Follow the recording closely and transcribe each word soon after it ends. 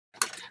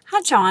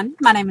Hi, John.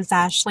 My name is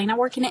Ashley, and I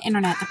work in the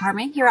Internet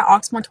Department here at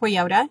Oxmoor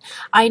Toyota.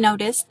 I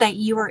noticed that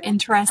you were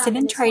interested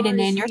in trading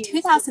in your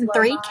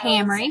 2003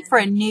 Camry for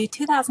a new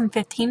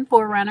 2015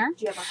 4Runner.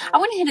 I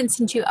went ahead and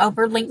sent you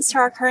over links to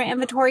our current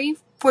inventory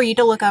for you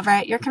to look over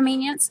at your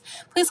convenience.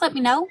 Please let me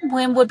know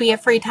when would be a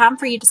free time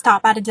for you to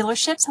stop by the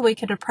dealership so we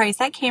could appraise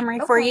that Camry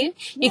for you.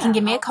 You can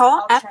give me a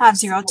call at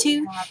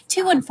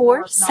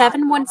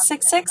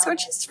 502-214-7166 or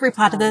just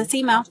reply to this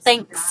email.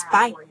 Thanks.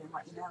 Bye.